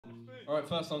Alright,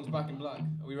 first song's Back in Black.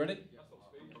 Are we ready?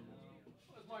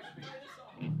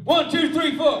 1, 2,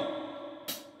 3, 4.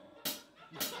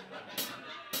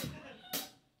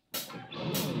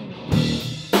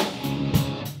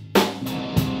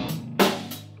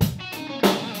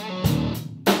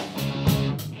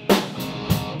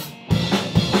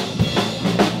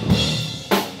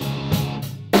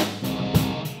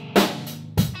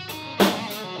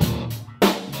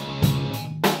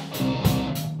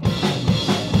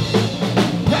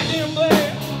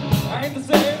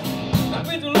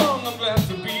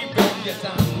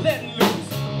 I'm letting loose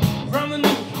from the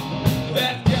news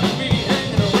that kept me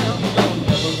hanging around. I'm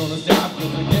never gonna stop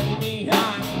cause they're getting me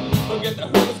high. Forget the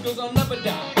hurdles cause I'll never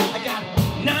die. I got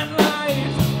 9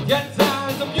 lives, get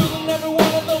tired of using every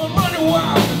one of them and running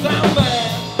wild cause I'm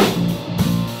bad.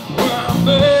 Well, I'm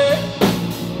bad.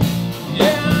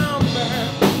 Yeah, I'm bad.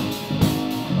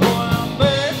 Oh, I'm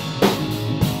bad.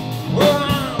 Well,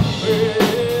 I'm bad.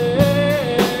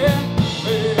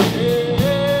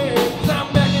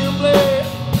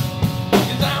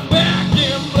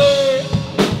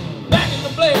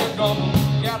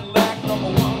 Cadillac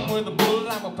 #1 with a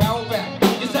bullet, I'm a power back.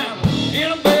 Yes, I'm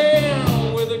in a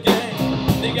band with a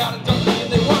gang. They got a donkey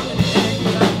and they want me to hang.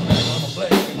 And I'm back on the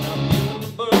blade and I'm giving the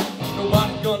bird.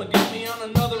 Nobody's gonna get me on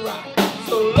another ride.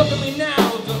 So look at me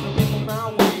now, doesn't make my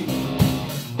way.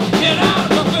 Get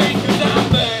out of my face cause I'm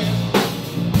bad.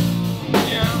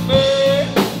 Yeah, I'm bad.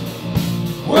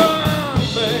 Well, I'm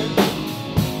bad.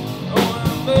 Oh,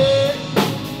 I'm bad.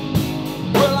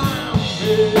 Well, I'm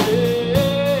bad.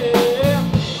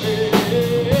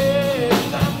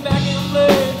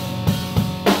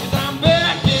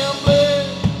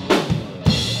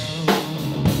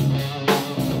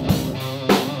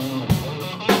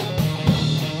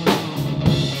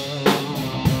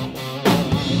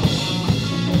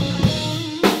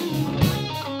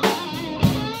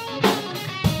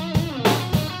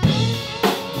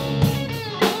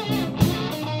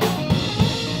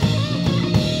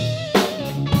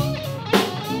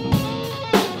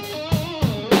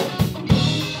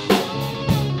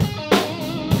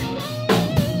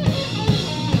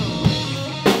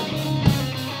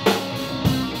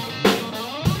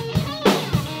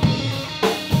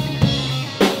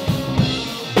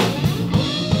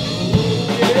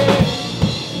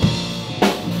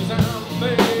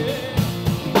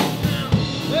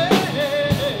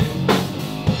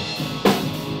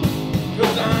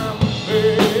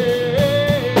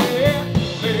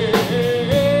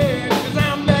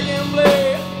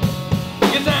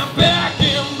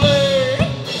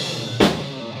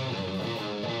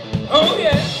 Oh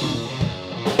yeah.